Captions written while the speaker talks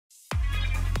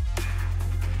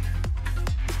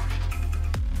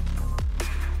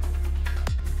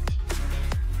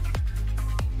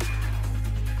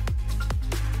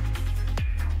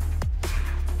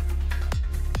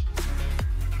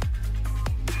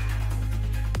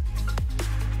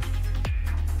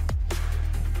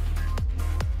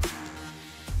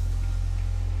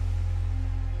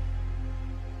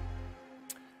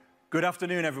Good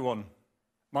afternoon, everyone.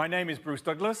 My name is Bruce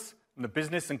Douglas. I'm the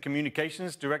Business and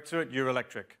Communications Director at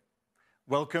Eurelectric.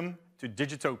 Welcome to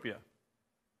Digitopia,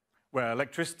 where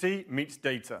electricity meets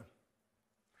data.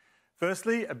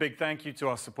 Firstly, a big thank you to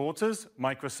our supporters,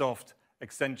 Microsoft,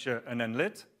 Accenture, and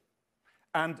Enlit,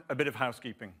 and a bit of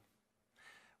housekeeping.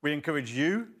 We encourage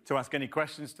you to ask any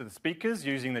questions to the speakers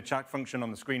using the chat function on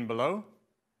the screen below,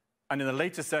 and in the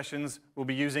later sessions, we'll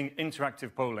be using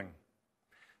interactive polling.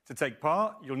 To take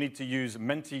part, you'll need to use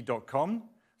menti.com,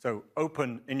 so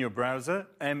open in your browser,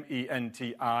 menti.com,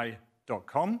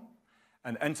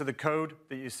 and enter the code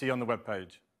that you see on the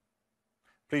webpage.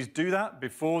 Please do that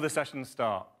before the sessions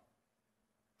start.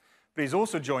 Please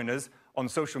also join us on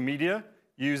social media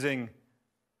using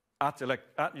at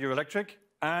Eurelectric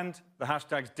and the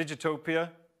hashtags Digitopia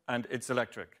and It's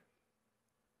Electric.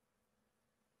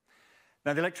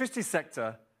 Now, the electricity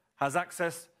sector has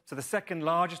access to the second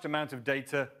largest amount of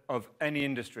data of any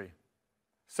industry,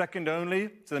 second only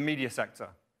to the media sector.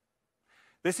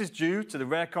 This is due to the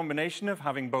rare combination of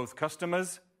having both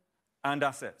customers and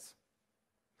assets.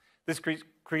 This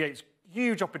creates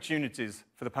huge opportunities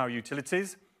for the power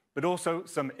utilities, but also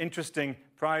some interesting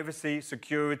privacy,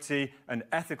 security, and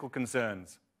ethical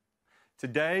concerns.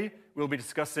 Today, we'll be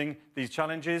discussing these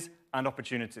challenges and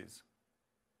opportunities.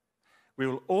 We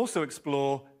will also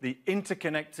explore the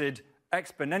interconnected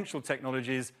exponential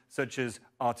technologies such as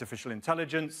artificial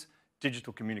intelligence,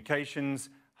 digital communications,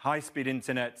 high-speed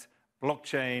internet,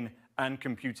 blockchain, and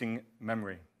computing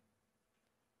memory.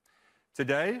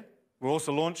 Today, we're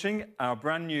also launching our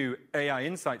brand new AI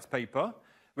Insights paper,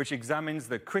 which examines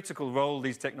the critical role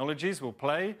these technologies will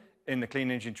play in the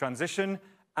clean energy transition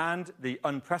and the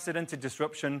unprecedented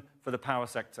disruption for the power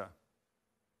sector.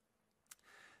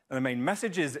 And the main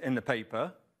messages in the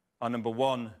paper are, number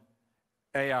one,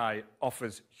 AI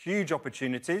offers huge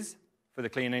opportunities for the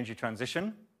clean energy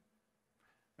transition.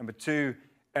 Number two,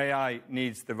 AI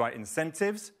needs the right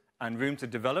incentives and room to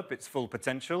develop its full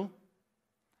potential.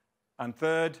 And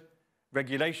third,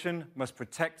 regulation must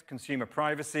protect consumer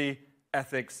privacy,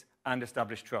 ethics, and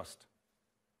establish trust.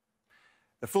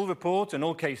 The full report and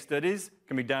all case studies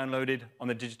can be downloaded on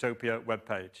the Digitopia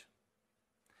webpage.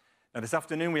 Now, this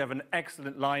afternoon, we have an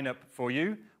excellent lineup for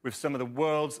you with some of the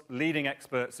world's leading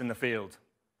experts in the field.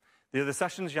 The other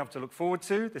sessions you have to look forward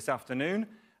to this afternoon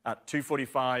at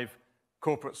 2:45,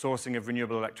 corporate sourcing of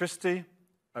renewable electricity,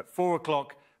 at 4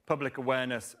 o'clock, public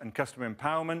awareness and customer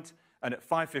empowerment, and at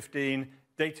 5:15,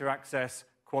 data access,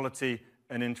 quality,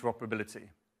 and interoperability.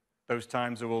 Those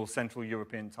times are all Central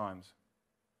European times.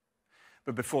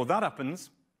 But before that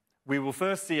happens, we will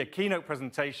first see a keynote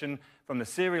presentation from the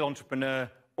serial entrepreneur,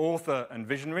 author, and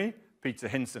visionary, Peter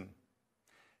Hinssen.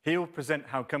 He will present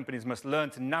how companies must learn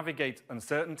to navigate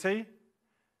uncertainty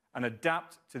and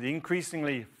adapt to the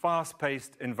increasingly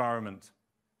fast-paced environment.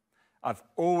 I've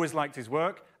always liked his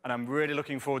work, and I'm really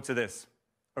looking forward to this.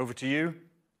 Over to you,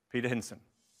 Peter Hinssen.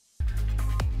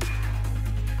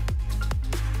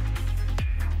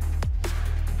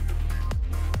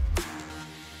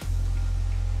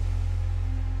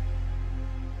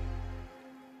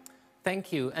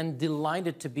 Thank you, and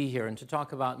delighted to be here and to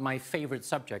talk about my favorite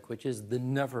subject, which is the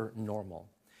never normal.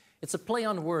 It's a play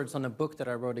on words on a book that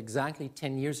I wrote exactly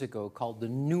 10 years ago called The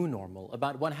New Normal,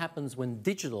 about what happens when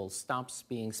digital stops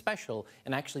being special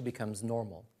and actually becomes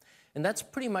normal. And that's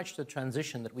pretty much the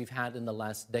transition that we've had in the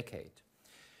last decade.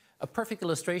 A perfect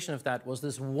illustration of that was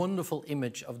this wonderful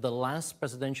image of the last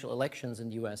presidential elections in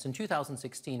the US in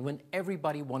 2016, when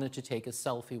everybody wanted to take a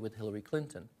selfie with Hillary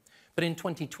Clinton. But in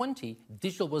 2020,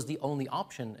 digital was the only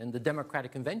option, and the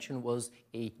Democratic Convention was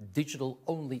a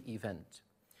digital-only event.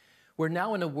 We're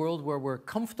now in a world where we're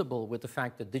comfortable with the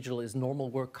fact that digital is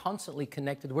normal. We're constantly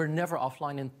connected. We're never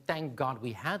offline, and thank God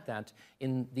we had that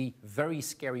in the very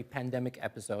scary pandemic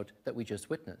episode that we just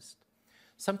witnessed.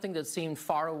 Something that seemed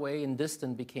far away and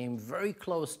distant became very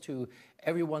close to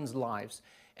everyone's lives.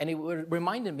 And it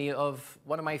reminded me of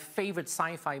one of my favorite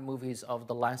sci-fi movies of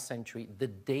the last century, The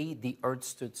Day the Earth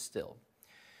Stood Still.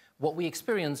 What we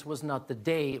experienced was not the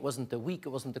day, it wasn't the week, it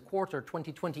wasn't the quarter.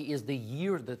 2020 is the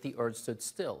year that the Earth stood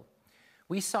still.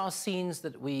 We saw scenes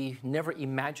that we never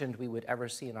imagined we would ever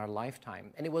see in our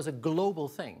lifetime, and it was a global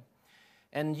thing.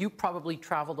 And you probably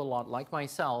traveled a lot like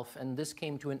myself, and this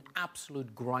came to an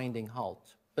absolute grinding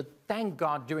halt. But thank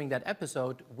God during that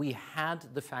episode, we had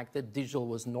the fact that digital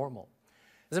was normal.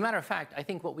 As a matter of fact, I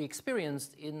think what we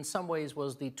experienced in some ways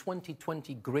was the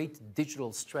 2020 great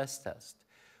digital stress test.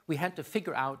 We had to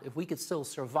figure out if we could still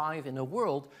survive in a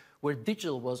world where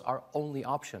digital was our only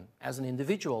option, as an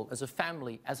individual, as a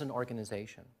family, as an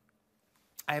organization.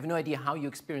 I have no idea how you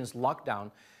experienced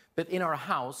lockdown, But in our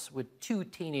house with 2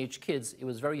 teenage kids, it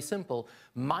was very simple.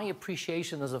 My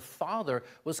appreciation as a father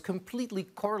was completely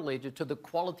correlated to the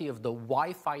quality of the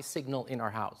Wi-Fi signal in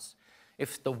our house.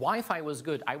 If the Wi-Fi was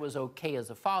good, I was okay as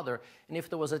a father. And if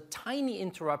there was a tiny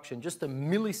interruption, just a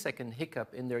millisecond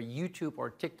hiccup in their YouTube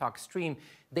or TikTok stream,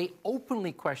 they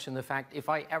openly questioned the fact if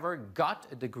I ever got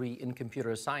a degree in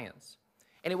computer science.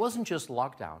 And it wasn't just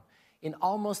lockdown. In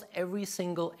almost every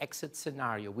single exit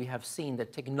scenario, we have seen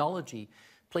that technology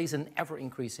plays an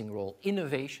ever-increasing role.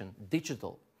 Innovation,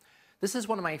 digital. This is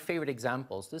one of my favorite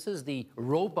examples. This is the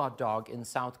robot dog in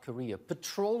South Korea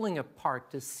patrolling a park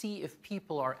to see if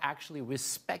people are actually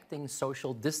respecting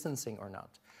social distancing or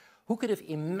not. Who could have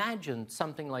imagined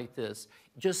something like this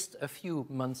just a few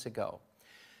months ago?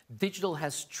 Digital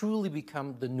has truly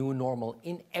become the new normal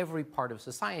in every part of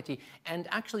society, and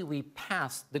actually we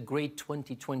passed the great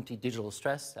 2020 digital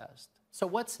stress test. So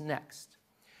what's next?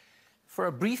 For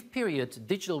a brief period,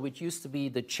 digital, which used to be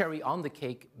the cherry on the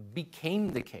cake,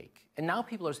 became the cake. And now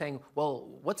people are saying, well,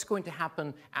 what's going to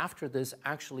happen after this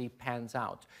actually pans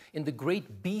out? In the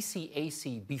great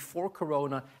BCAC, before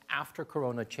Corona, after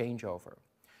Corona changeover.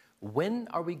 When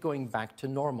are we going back to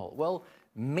normal? Well,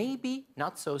 maybe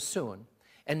not so soon.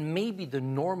 And maybe the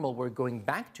normal we're going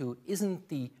back to isn't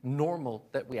the normal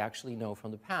that we actually know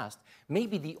from the past.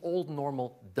 Maybe the old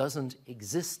normal doesn't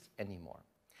exist anymore.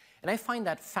 And I find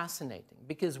that fascinating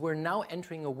because we're now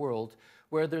entering a world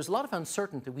where there's a lot of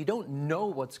uncertainty. We don't know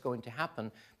what's going to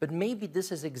happen, but maybe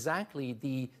this is exactly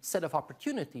the set of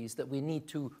opportunities that we need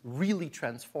to really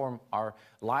transform our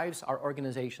lives, our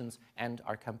organizations, and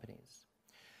our companies.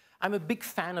 I'm a big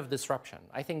fan of disruption.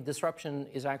 I think disruption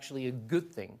is actually a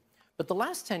good thing. But the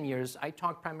last 10 years, I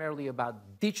talked primarily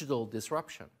about digital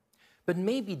disruption. But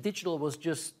maybe digital was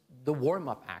just the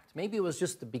warm-up act. Maybe it was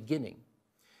just the beginning.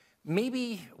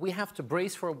 Maybe we have to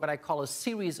brace for what I call a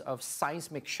series of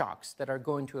seismic shocks that are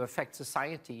going to affect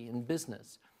society and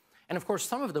business. And of course,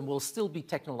 some of them will still be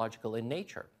technological in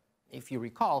nature. If you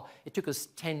recall, it took us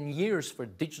 10 years for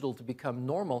digital to become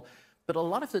normal, but a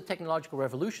lot of the technological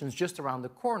revolutions just around the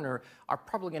corner are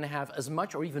probably going to have as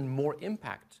much or even more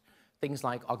impact. Things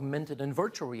like augmented and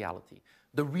virtual reality,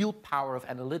 the real power of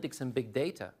analytics and big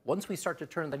data. Once we start to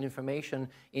turn that information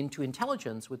into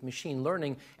intelligence with machine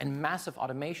learning and massive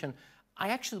automation, I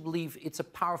actually believe it's a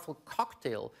powerful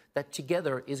cocktail that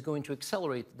together is going to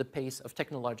accelerate the pace of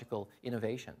technological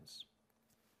innovations.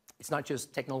 It's not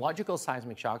just technological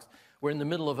seismic shocks. We're in the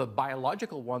middle of a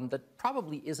biological one that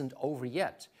probably isn't over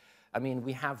yet. I mean,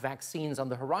 we have vaccines on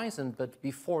the horizon, but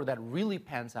before that really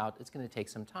pans out, it's going to take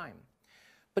some time.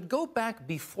 But go back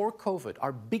before COVID,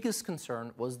 our biggest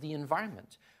concern was the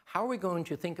environment. How are we going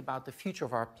to think about the future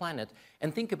of our planet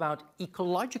and think about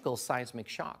ecological seismic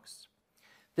shocks?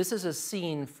 This is a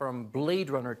scene from Blade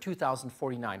Runner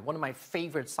 2049, one of my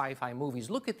favorite sci-fi movies.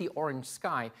 Look at the orange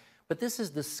sky, but this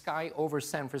is the sky over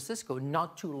San Francisco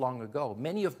not too long ago.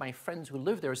 Many of my friends who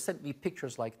live there sent me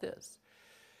pictures like this.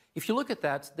 If you look at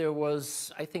that, there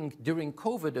was, I think, during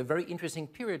COVID, a very interesting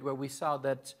period where we saw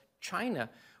that China,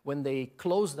 when they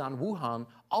closed down Wuhan,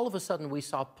 all of a sudden we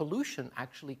saw pollution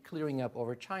actually clearing up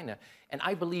over China. And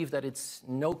I believe that it's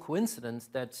no coincidence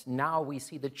that now we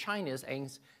see that China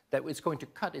aims that it's going to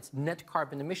cut its net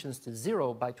carbon emissions to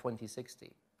 0 by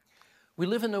 2060. We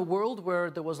live in a world where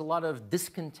there was a lot of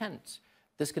discontent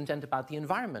about the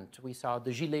environment. We saw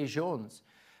the Gilets jaunes,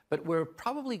 but we're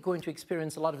probably going to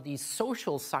experience a lot of these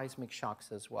social seismic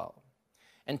shocks as well.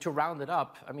 And to round it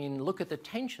up, I mean, look at the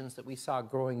tensions that we saw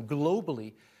growing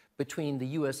globally between the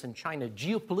US and China,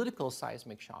 geopolitical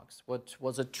seismic shocks. What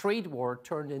was a trade war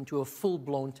turned into a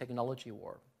full-blown technology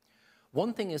war.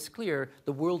 One thing is clear,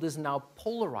 the world is now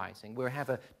polarizing. We have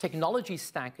a technology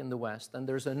stack in the West, and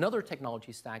there's another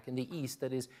technology stack in the East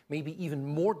that is maybe even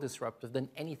more disruptive than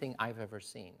anything I've ever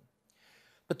seen.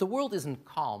 But the world isn't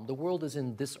calm, the world is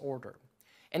in disorder.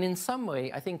 And in some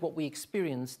way, I think what we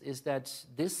experienced is that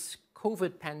this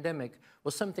COVID pandemic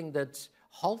was something that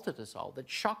halted us all, that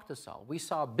shocked us all. We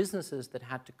saw businesses that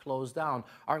had to close down.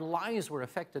 Our lives were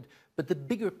affected, but the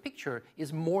bigger picture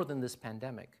is more than this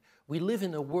pandemic. We live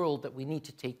in a world that we need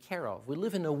to take care of. We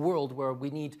live in a world where we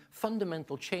need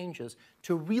fundamental changes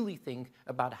to really think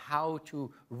about how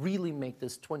to really make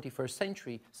this 21st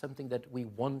century something that we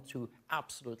want to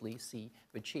absolutely see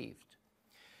achieved.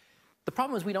 The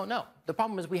problem is we don't know. The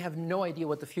problem is we have no idea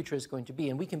what the future is going to be,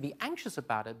 and we can be anxious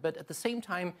about it, but at the same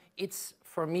time, it's,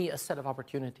 for me, a set of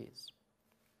opportunities.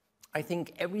 I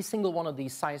think every single one of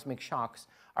these seismic shocks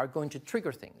are going to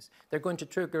trigger things. They're going to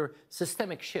trigger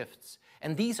systemic shifts,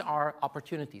 and these are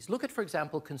opportunities. Look at, for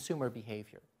example, consumer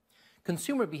behavior.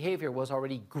 Consumer behavior was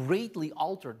already greatly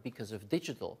altered because of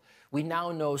digital. We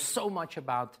now know so much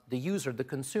about the user, the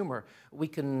consumer. We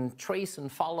can trace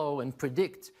and follow and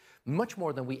predict much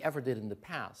more than we ever did in the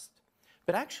past.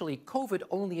 But actually, COVID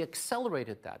only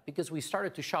accelerated that because we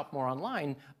started to shop more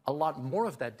online. A lot more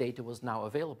of that data was now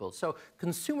available. So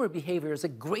consumer behavior is a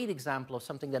great example of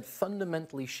something that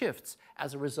fundamentally shifts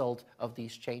as a result of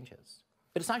these changes.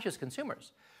 But it's not just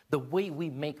consumers. The way we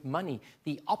make money,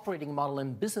 the operating model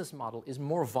and business model is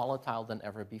more volatile than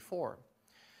ever before.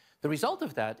 The result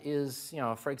of that is,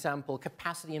 for example,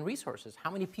 capacity and resources. How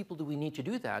many people do we need to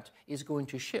do that is going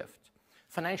to shift.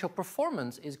 Financial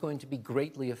performance is going to be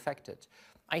greatly affected.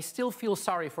 I still feel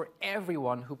sorry for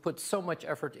everyone who put so much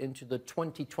effort into the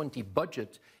 2020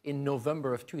 budget in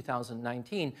November of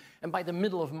 2019, and by the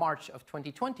middle of March of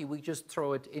 2020, we just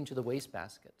throw it into the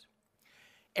wastebasket.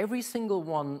 Every single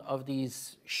one of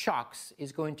these shocks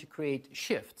is going to create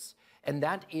shifts, and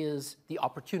that is the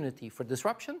opportunity for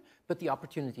disruption, but the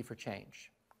opportunity for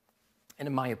change. And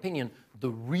in my opinion, the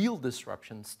real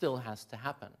disruption still has to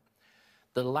happen.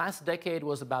 The last decade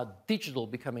was about digital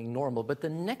becoming normal, but the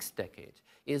next decade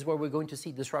is where we're going to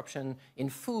see disruption in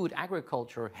food,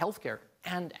 agriculture, healthcare,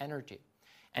 and energy.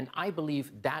 And I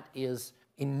believe that is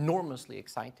enormously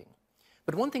exciting.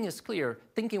 But one thing is clear,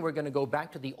 thinking we're going to go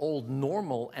back to the old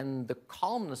normal and the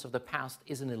calmness of the past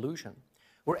is an illusion.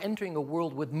 We're entering a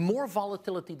world with more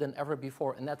volatility than ever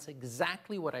before, and that's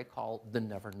exactly what I call the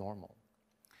never normal.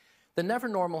 The never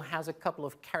normal has a couple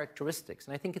of characteristics,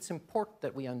 and I think it's important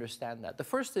that we understand that. The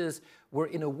first is we're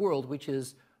in a world which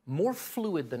is more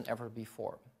fluid than ever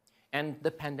before, and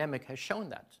the pandemic has shown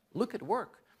that. Look at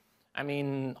work. I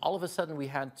mean, all of a sudden we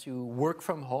had to work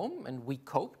from home, and we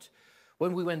coped.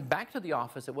 When we went back to the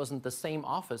office, it wasn't the same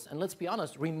office, and let's be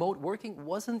honest, remote working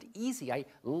wasn't easy. I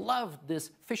loved this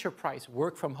Fisher-Price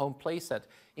work-from-home playset,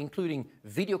 including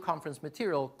video conference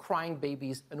material, crying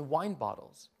babies, and wine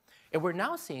bottles. And we're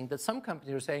now seeing that some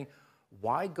companies are saying,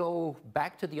 why go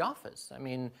back to the office? I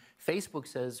mean, Facebook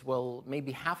says, well,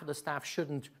 maybe half of the staff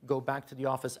shouldn't go back to the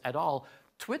office at all.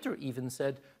 Twitter even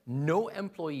said, no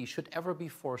employee should ever be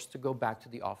forced to go back to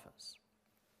the office.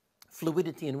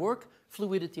 Fluidity in work,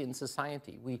 fluidity in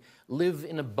society. We live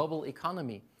in a bubble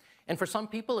economy. And for some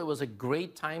people, it was a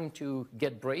great time to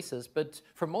get braces, but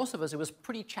for most of us, it was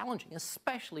pretty challenging,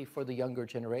 especially for the younger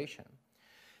generation.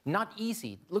 Not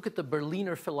easy. Look at the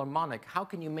Berliner Philharmonic. How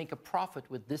can you make a profit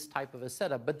with this type of a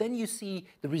setup? But then you see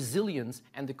the resilience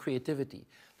and the creativity.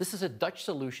 This is a Dutch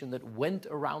solution that went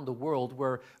around the world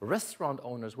where restaurant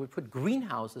owners would put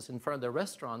greenhouses in front of their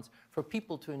restaurants for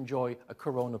people to enjoy a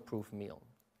corona-proof meal.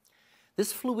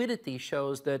 This fluidity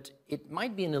shows that it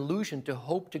might be an illusion to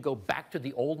hope to go back to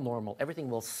the old normal.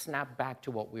 Everything will snap back to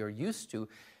what we are used to.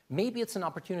 Maybe it's an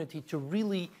opportunity to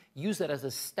really use that as a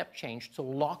step change to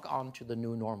lock on to the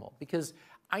new normal, because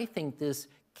I think this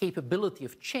capability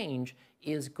of change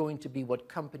is going to be what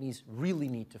companies really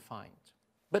need to find.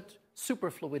 But super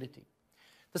fluidity.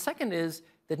 The second is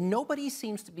that nobody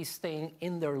seems to be staying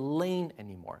in their lane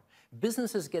anymore.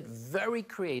 Businesses get very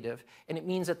creative, and it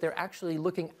means that they're actually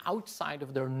looking outside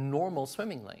of their normal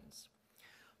swimming lanes.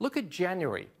 Look at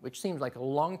January, which seems like a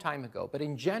long time ago, but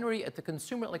in January at the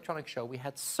Consumer Electronics Show, we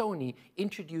had Sony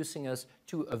introducing us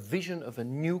to a vision of a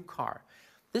new car.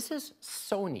 This is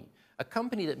Sony, a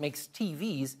company that makes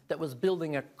TVs that was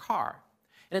building a car.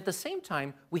 And at the same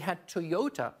time, we had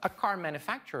Toyota, a car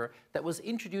manufacturer, that was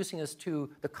introducing us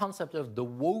to the concept of the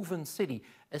woven city,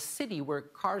 a city where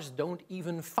cars don't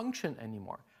even function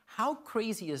anymore. How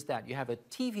crazy is that? You have a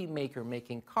TV maker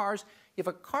making cars, you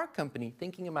have a car company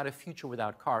thinking about a future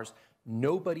without cars.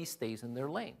 Nobody stays in their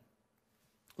lane.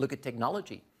 Look at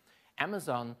technology.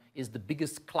 Amazon is the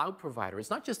biggest cloud provider. It's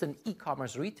not just an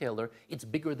e-commerce retailer, it's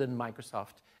bigger than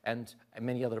Microsoft and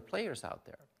many other players out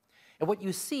there. And what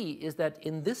you see is that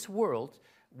in this world,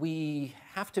 we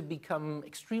have to become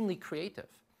extremely creative.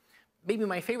 Maybe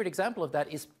my favorite example of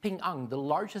that is Ping An, the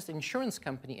largest insurance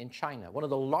company in China. One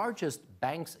of the largest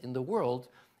banks in the world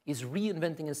is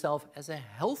reinventing itself as a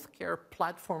healthcare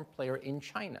platform player in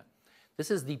China. This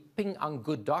is the Ping An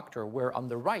Good Doctor, where on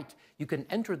the right, you can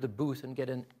enter the booth and get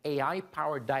an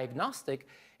AI-powered diagnostic.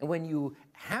 And when you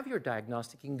have your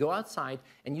diagnostic, you can go outside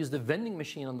and use the vending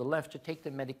machine on the left to take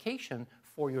the medication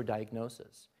for your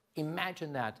diagnosis.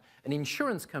 Imagine that, an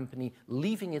insurance company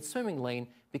leaving its swimming lane,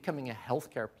 becoming a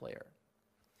healthcare player.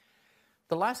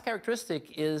 The last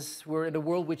characteristic is we're in a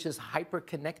world which is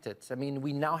hyper-connected. I mean,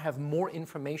 we now have more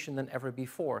information than ever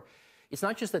before. It's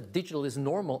not just that digital is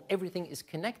normal, everything is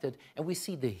connected, and we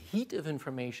see the heat of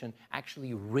information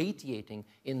actually radiating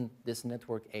in this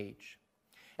network age.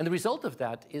 And the result of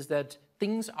that is that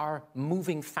things are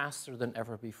moving faster than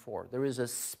ever before. There is a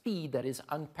speed that is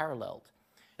unparalleled.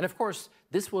 And of course,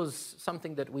 this was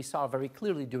something that we saw very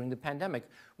clearly during the pandemic.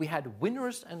 We had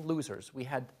winners and losers. We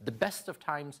had the best of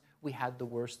times. We had the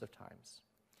worst of times.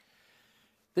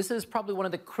 This is probably one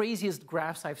of the craziest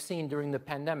graphs I've seen during the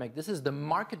pandemic. This is the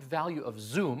market value of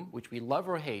Zoom, which we love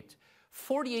or hate,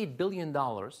 $48 billion.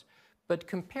 But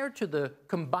compared to the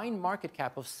combined market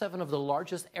cap of 7 of the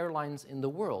largest airlines in the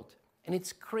world. And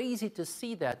it's crazy to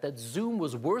see that Zoom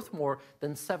was worth more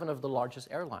than 7 of the largest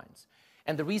airlines.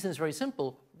 And the reason is very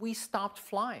simple. We stopped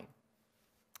flying.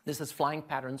 This is flying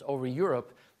patterns over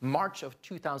Europe, March of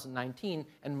 2019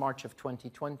 and March of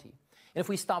 2020. And if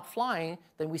we stop flying,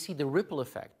 then we see the ripple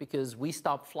effect. Because we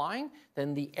stop flying,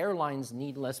 then the airlines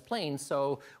need less planes.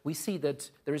 So we see that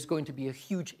there is going to be a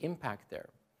huge impact there.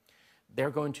 They're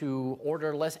going to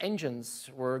order less engines.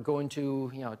 We're going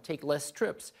to take less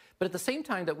trips. But at the same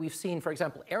time that we've seen, for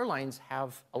example, airlines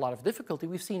have a lot of difficulty,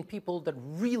 we've seen people that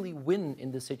really win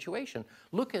in this situation.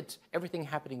 Look at everything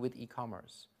happening with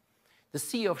e-commerce. The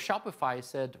CEO of Shopify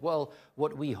said, well,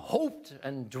 what we hoped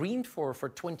and dreamed for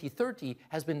 2030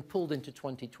 has been pulled into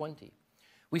 2020.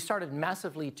 We started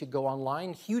massively to go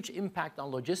online, huge impact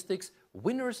on logistics,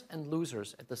 winners and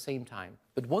losers at the same time.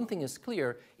 But one thing is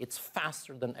clear, it's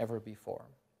faster than ever before.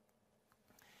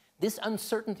 This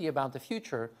uncertainty about the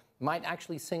future might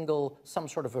actually signal some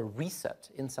sort of a reset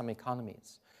in some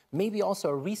economies. Maybe also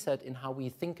a reset in how we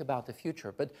think about the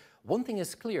future. But one thing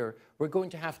is clear, we're going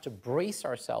to have to brace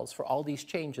ourselves for all these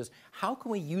changes. How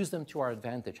can we use them to our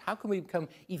advantage? How can we become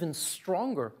even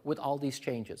stronger with all these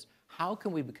changes? How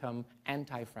can we become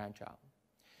anti-fragile?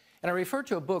 And I refer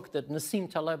to a book that Nassim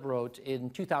Taleb wrote in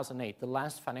 2008, The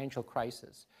Last Financial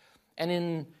Crisis. And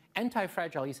in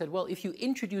Anti-Fragile, he said, well, if you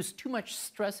introduce too much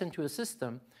stress into a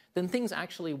system, then things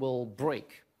actually will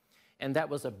break. And that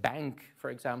was a bank, for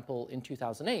example, in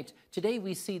 2008. Today,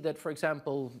 we see that, for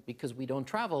example, because we don't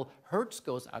travel, Hertz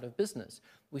goes out of business.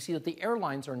 We see that the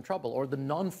airlines are in trouble, or the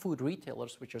non-food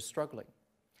retailers, which are struggling.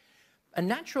 A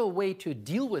natural way to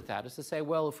deal with that is to say,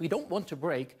 well, if we don't want to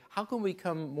break, how can we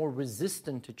become more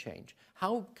resistant to change?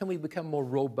 How can we become more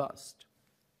robust?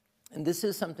 And this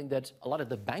is something that a lot of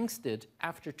the banks did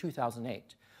after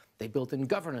 2008. They built in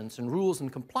governance and rules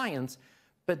and compliance,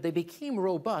 but they became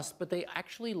robust, but they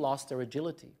actually lost their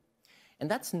agility.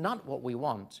 And that's not what we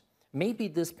want. Maybe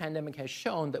this pandemic has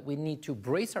shown that we need to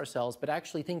brace ourselves, but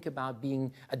actually think about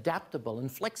being adaptable and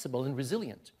flexible and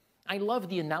resilient. I love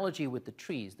the analogy with the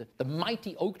trees. The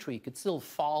mighty oak tree could still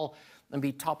fall and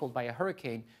be toppled by a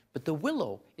hurricane, but the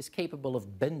willow is capable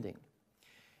of bending.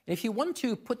 And if you want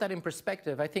to put that in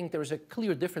perspective, I think there's a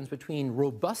clear difference between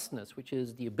robustness, which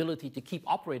is the ability to keep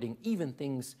operating even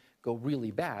things go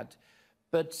really bad,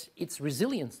 but it's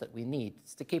resilience that we need.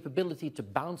 It's the capability to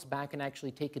bounce back and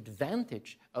actually take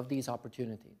advantage of these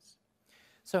opportunities.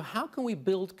 So how can we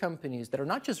build companies that are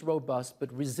not just robust,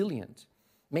 but resilient?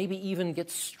 Maybe even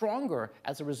get stronger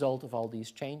as a result of all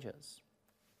these changes.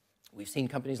 We've seen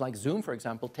companies like Zoom, for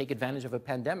example, take advantage of a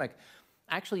pandemic.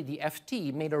 Actually, the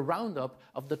FT made a roundup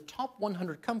of the top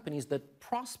 100 companies that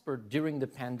prospered during the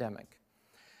pandemic.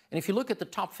 And if you look at the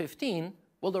top 15,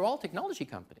 well, they're all technology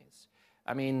companies.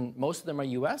 I mean, most of them are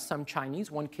US, some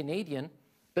Chinese, one Canadian.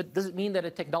 But does it mean that a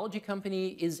technology company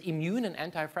is immune and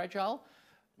anti-fragile?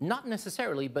 Not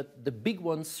necessarily, but the big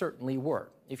ones certainly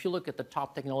were. If you look at the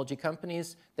top technology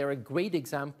companies, they're a great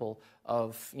example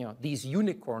of these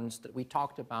unicorns that we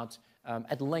talked about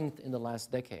at length in the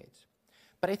last decade.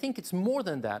 But I think it's more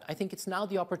than that. I think it's now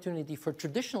the opportunity for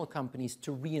traditional companies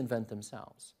to reinvent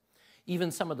themselves.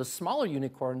 Even some of the smaller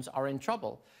unicorns are in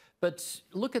trouble. But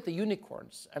look at the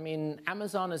unicorns. I mean,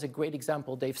 Amazon is a great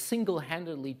example. They've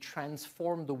single-handedly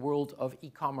transformed the world of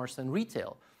e-commerce and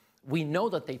retail. We know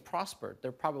that they prospered.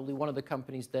 They're probably one of the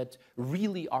companies that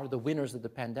really are the winners of the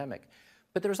pandemic.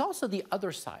 But there's also the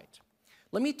other side.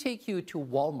 Let me take you to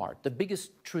Walmart, the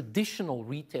biggest traditional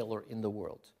retailer in the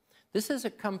world. This is a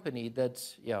company that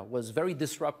was very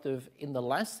disruptive in the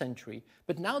last century,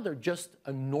 but now they're just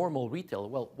a normal retailer.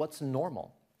 Well, what's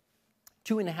normal?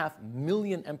 2.5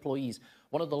 million employees,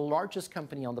 one of the largest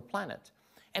companies on the planet.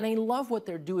 And I love what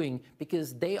they're doing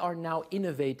because they are now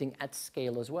innovating at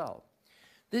scale as well.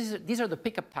 These are the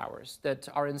pickup towers that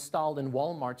are installed in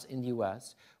Walmarts in the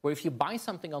US, where if you buy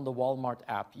something on the Walmart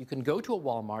app, you can go to a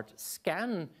Walmart,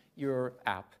 scan your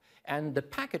app, and the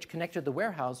package connected to the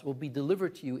warehouse will be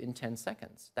delivered to you in 10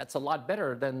 seconds. That's a lot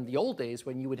better than the old days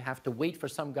when you would have to wait for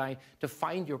some guy to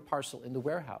find your parcel in the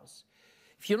warehouse.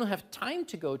 If you don't have time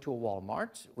to go to a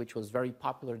Walmart, which was very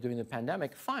popular during the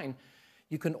pandemic, fine.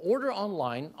 You can order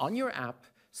online on your app,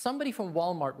 Somebody from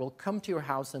Walmart will come to your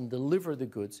house and deliver the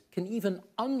goods, can even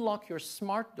unlock your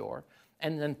smart door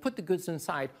and then put the goods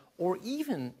inside, or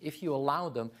even, if you allow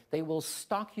them, they will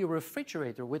stock your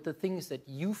refrigerator with the things that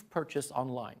you've purchased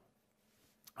online.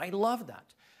 I love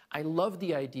that. I love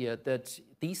the idea that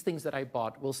these things that I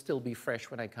bought will still be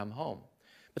fresh when I come home.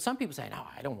 But some people say, no,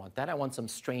 I don't want that. I want some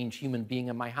strange human being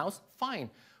in my house. Fine.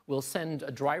 We'll send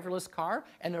a driverless car,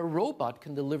 and a robot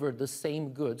can deliver the same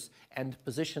goods and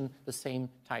position the same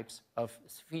types of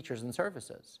features and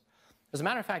services. As a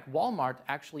matter of fact, Walmart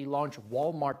actually launched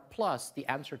Walmart Plus, the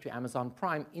answer to Amazon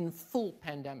Prime, in full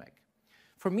pandemic.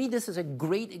 For me, this is a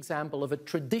great example of a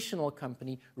traditional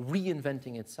company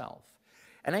reinventing itself.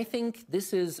 And I think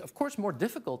this is, of course, more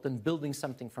difficult than building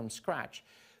something from scratch.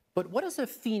 But what does a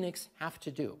phoenix have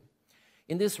to do?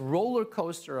 In this roller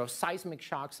coaster of seismic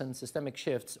shocks and systemic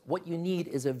shifts, what you need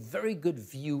is a very good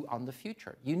view on the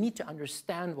future. You need to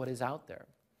understand what is out there.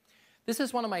 This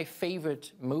is one of my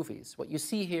favorite movies. What you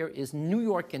see here is New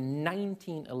York in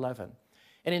 1911.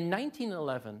 And in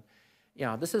 1911,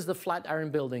 this is the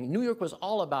Flatiron Building. New York was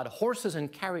all about horses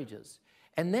and carriages.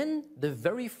 And then the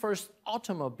very first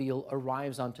automobile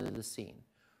arrives onto the scene.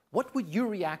 What would your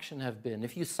reaction have been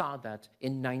if you saw that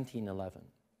in 1911?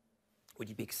 Would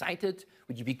you be excited?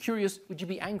 Would you be curious? Would you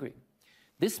be angry?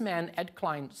 This man, Ed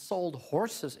Klein, sold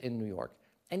horses in New York,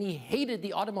 and he hated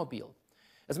the automobile.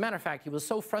 As a matter of fact, he was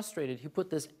so frustrated, he put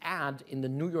this ad in the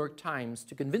New York Times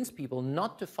to convince people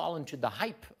not to fall into the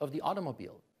hype of the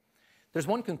automobile. There's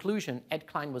one conclusion: Ed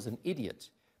Klein was an idiot.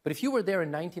 But if you were there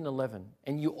in 1911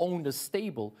 and you owned a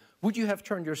stable, would you have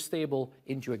turned your stable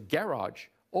into a garage?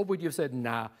 Or would you have said,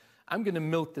 nah, I'm going to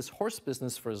milk this horse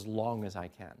business for as long as I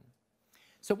can?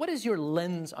 So what is your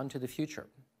lens onto the future?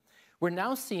 We're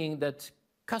now seeing that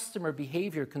customer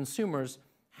behavior, consumers,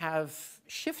 have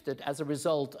shifted as a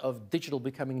result of digital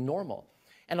becoming normal.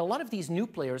 And a lot of these new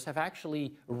players have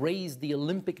actually raised the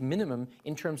Olympic minimum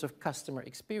in terms of customer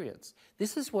experience.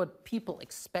 This is what people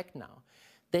expect now.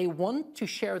 They want to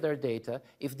share their data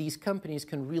if these companies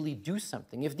can really do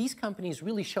something, if these companies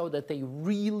really show that they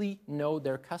really know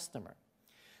their customer.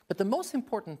 But the most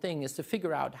important thing is to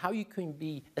figure out how you can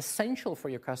be essential for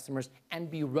your customers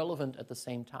and be relevant at the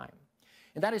same time.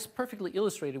 And that is perfectly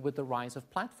illustrated with the rise of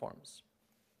platforms.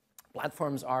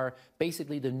 Platforms are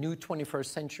basically the new 21st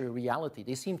century reality.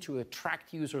 They seem to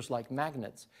attract users like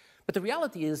magnets. But the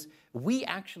reality is, we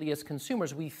actually, as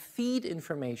consumers, we feed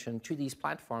information to these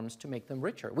platforms to make them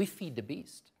richer. We feed the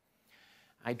beast.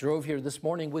 I drove here this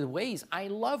morning with Waze. I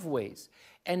love Waze.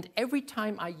 And every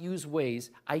time I use Waze,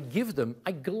 I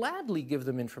gladly give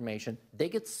them information. They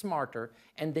get smarter,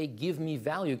 and they give me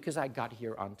value because I got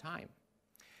here on time.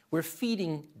 We're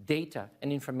feeding data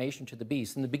and information to the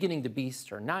beast. In the beginning, the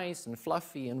beasts are nice and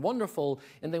fluffy and wonderful,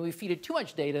 and then we feed it too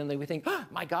much data, and then we think, oh,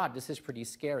 my God, this is pretty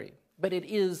scary. But it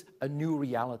is a new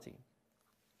reality.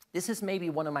 This is maybe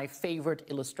one of my favorite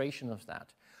illustrations of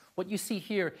that. What you see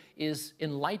here is,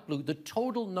 in light blue, the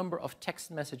total number of text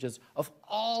messages of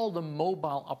all the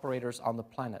mobile operators on the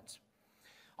planet.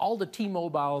 All the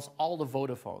T-Mobiles, all the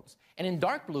Vodafones. And in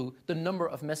dark blue, the number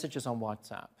of messages on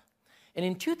WhatsApp. And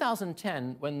in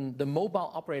 2010, when the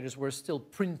mobile operators were still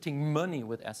printing money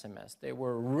with SMS, they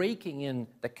were raking in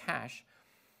the cash,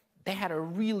 they had a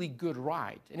really good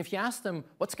ride. And if you ask them,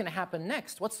 what's going to happen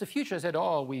next? What's the future? They said,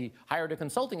 oh, we hired a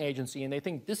consulting agency and they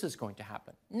think this is going to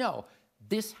happen. No,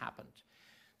 this happened.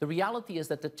 The reality is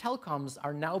that the telecoms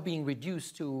are now being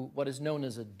reduced to what is known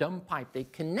as a dumb pipe. They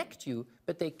connect you,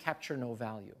 but they capture no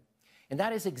value. And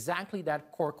that is exactly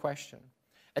that core question.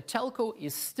 A telco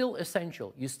is still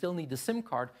essential. You still need the SIM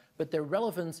card, but their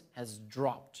relevance has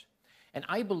dropped. And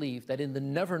I believe that in the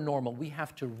never normal, we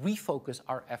have to refocus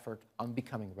our effort on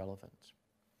becoming relevant.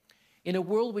 In a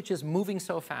world which is moving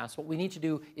so fast, what we need to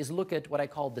do is look at what I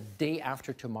call the day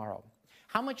after tomorrow.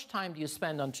 How much time do you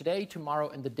spend on today, tomorrow,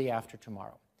 and the day after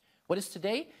tomorrow? What is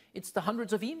today? It's the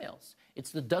hundreds of emails.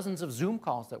 It's the dozens of Zoom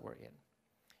calls that we're in.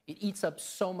 It eats up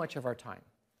so much of our time.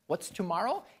 What's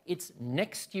tomorrow? It's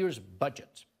next year's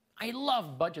budget. I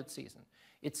love budget season.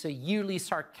 It's a yearly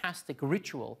sarcastic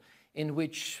ritual in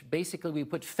which basically we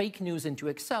put fake news into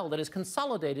Excel that is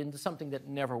consolidated into something that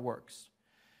never works.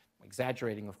 I'm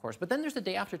exaggerating, of course. But then there's the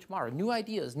day after tomorrow. New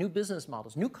ideas, new business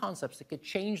models, new concepts that could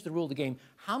change the rule of the game.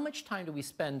 How much time do we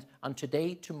spend on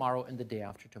today, tomorrow, and the day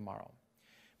after tomorrow?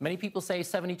 Many people say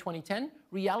 70-20-10.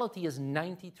 Reality is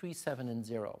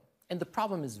 93-7-0. And the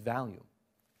problem is value.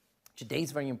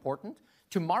 Today's very important.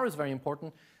 Tomorrow is very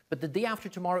important. But the day after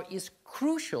tomorrow is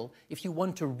crucial if you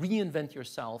want to reinvent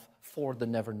yourself for the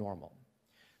never normal.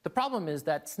 The problem is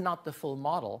that's not the full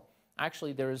model.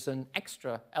 Actually, there is an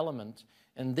extra element,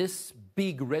 and this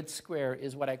big red square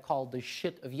is what I call the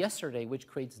shit of yesterday, which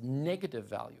creates negative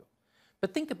value.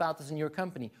 But think about this in your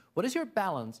company. What is your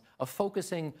balance of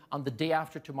focusing on the day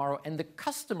after tomorrow and the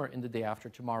customer in the day after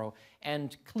tomorrow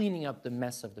and cleaning up the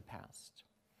mess of the past?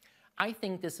 I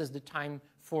think this is the time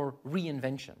for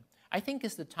reinvention. I think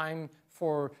it's the time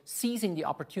for seizing the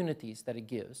opportunities that it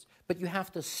gives, but you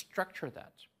have to structure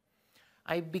that.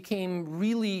 I became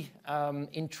really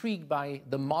intrigued by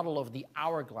the model of the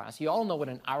hourglass. You all know what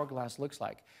an hourglass looks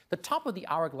like. The top of the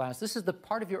hourglass, this is the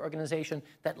part of your organization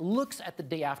that looks at the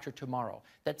day after tomorrow,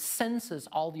 that senses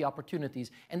all the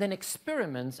opportunities, and then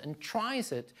experiments and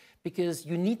tries it because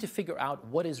you need to figure out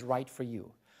what is right for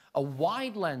you. A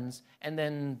wide lens, and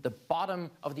then the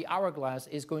bottom of the hourglass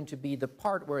is going to be the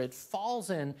part where it falls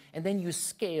in, and then you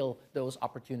scale those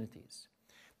opportunities.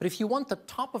 But if you want the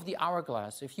top of the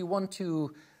hourglass, if you want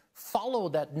to follow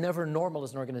that never normal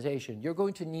as an organization, you're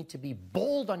going to need to be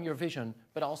bold on your vision,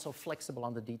 but also flexible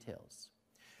on the details.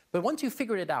 But once you've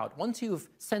figured it out, once you've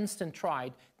sensed and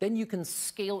tried, then you can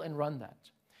scale and run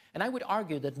that. And I would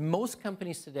argue that most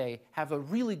companies today have a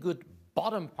really good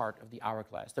bottom part of the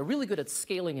hourglass. They're really good at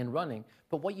scaling and running,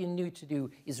 but what you need to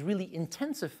do is really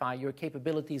intensify your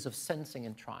capabilities of sensing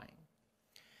and trying.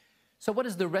 So what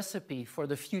is the recipe for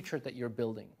the future that you're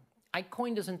building? I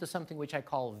coined this into something which I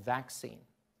call vaccine.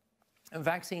 And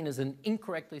vaccine is an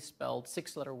incorrectly spelled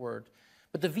 6-letter word,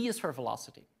 but the V is for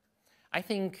velocity. I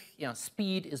think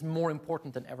speed is more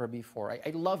important than ever before.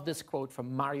 I love this quote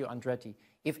from Mario Andretti.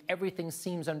 If everything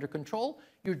seems under control,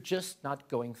 you're just not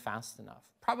going fast enough.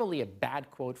 Probably a bad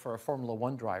quote for a Formula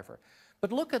 1 driver.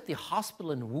 But look at the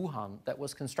hospital in Wuhan that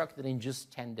was constructed in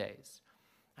just 10 days.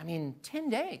 I mean,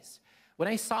 10 days. When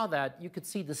I saw that, you could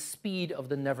see the speed of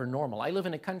the never normal. I live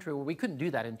in a country where we couldn't do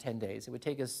that in 10 days. It would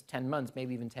take us 10 months,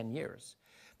 maybe even 10 years.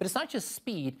 But it's not just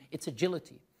speed, it's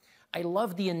agility. I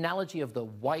love the analogy of the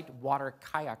whitewater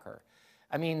kayaker.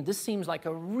 I mean, this seems like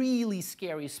a really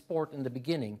scary sport in the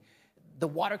beginning. The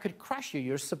water could crush you,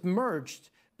 you're submerged,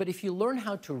 but if you learn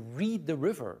how to read the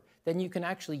river, then you can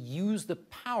actually use the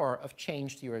power of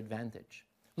change to your advantage.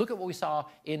 Look at what we saw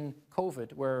in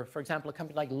COVID, where, for example, a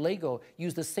company like Lego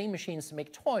used the same machines to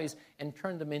make toys and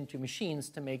turned them into machines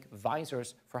to make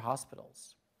visors for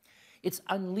hospitals. It's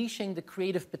unleashing the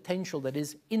creative potential that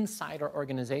is inside our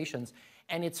organizations,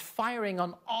 and it's firing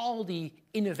on all the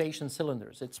innovation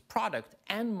cylinders. It's product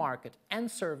and market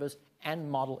and service and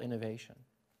model innovation.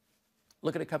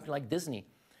 Look at a company like Disney.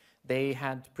 They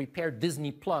had prepared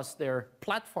Disney Plus, their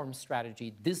platform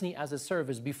strategy, Disney as a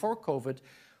service, before COVID.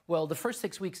 Well, the first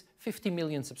 6 weeks, 50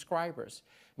 million subscribers.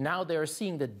 Now they're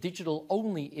seeing that digital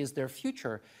only is their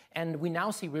future, and we now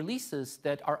see releases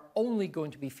that are only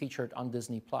going to be featured on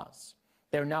Disney Plus.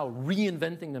 They're now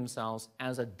reinventing themselves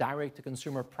as a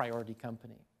direct-to-consumer priority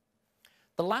company.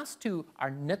 The last two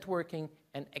are networking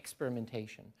and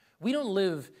experimentation. We don't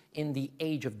live in the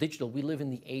age of digital, we live in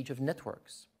the age of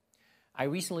networks. I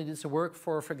recently did some work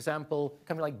for example, a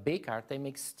company like Bekaert. They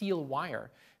make steel wire.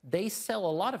 They sell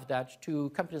a lot of that to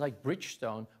companies like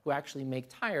Bridgestone, who actually make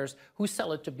tires, who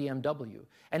sell it to BMW,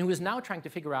 and who is now trying to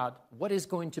figure out what is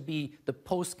going to be the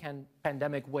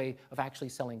post-pandemic way of actually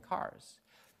selling cars.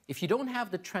 If you don't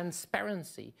have the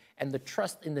transparency and the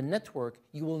trust in the network,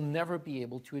 you will never be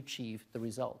able to achieve the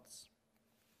results.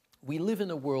 We live in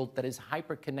a world that is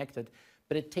hyper-connected,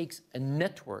 but it takes a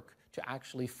network to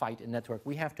actually fight a network.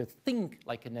 We have to think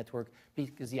like a network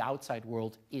because the outside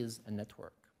world is a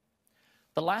network.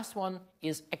 The last one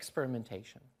is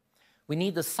experimentation. We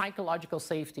need the psychological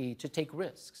safety to take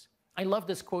risks. I love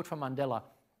this quote from Mandela: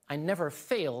 "I never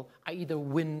fail, I either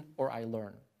win or I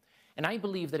learn." And I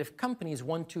believe that if companies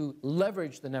want to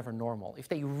leverage the never normal, if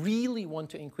they really want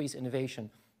to increase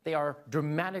innovation, they are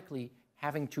dramatically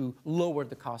having to lower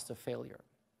the cost of failure.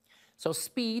 So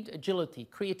speed, agility,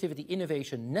 creativity,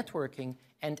 innovation, networking,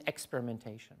 and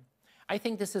experimentation. I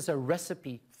think this is a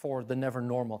recipe for the never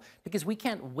normal, because we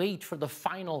can't wait for the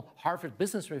final Harvard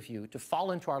Business Review to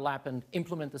fall into our lap and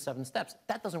implement the 7 steps.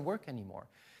 That doesn't work anymore.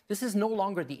 This is no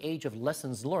longer the age of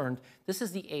lessons learned. This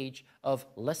is the age of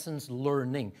lessons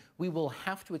learning. We will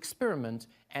have to experiment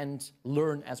and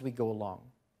learn as we go along.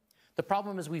 The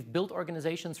problem is we've built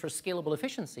organizations for scalable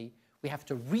efficiency. We have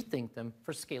to rethink them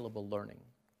for scalable learning.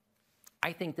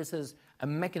 I think this is a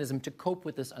mechanism to cope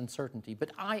with this uncertainty,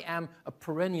 but I am a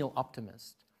perennial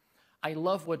optimist. I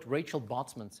love what Rachel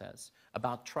Botsman says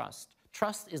about trust.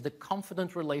 Trust is the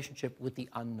confident relationship with the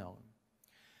unknown.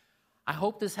 I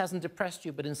hope this hasn't depressed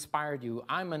you but inspired you.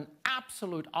 I'm an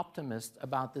absolute optimist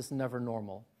about this never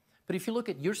normal. But if you look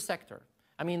at your sector,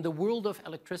 I mean, the world of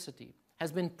electricity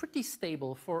has been pretty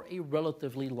stable for a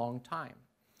relatively long time.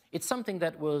 It's something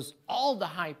that was all the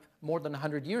hype more than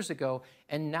 100 years ago,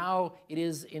 and now it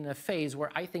is in a phase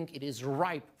where I think it is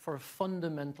ripe for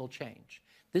fundamental change.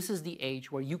 This is the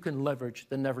age where you can leverage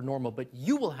the never normal, but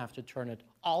you will have to turn it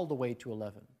all the way to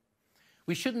 11.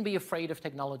 We shouldn't be afraid of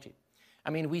technology. I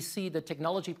mean, we see that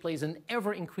technology plays an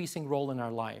ever-increasing role in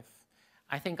our life.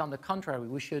 I think, on the contrary,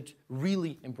 we should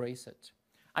really embrace it.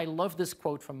 I love this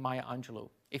quote from Maya Angelou.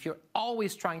 If you're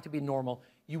always trying to be normal,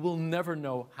 you will never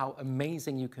know how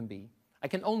amazing you can be. I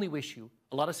can only wish you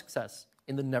a lot of success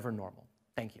in the never normal.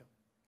 Thank you.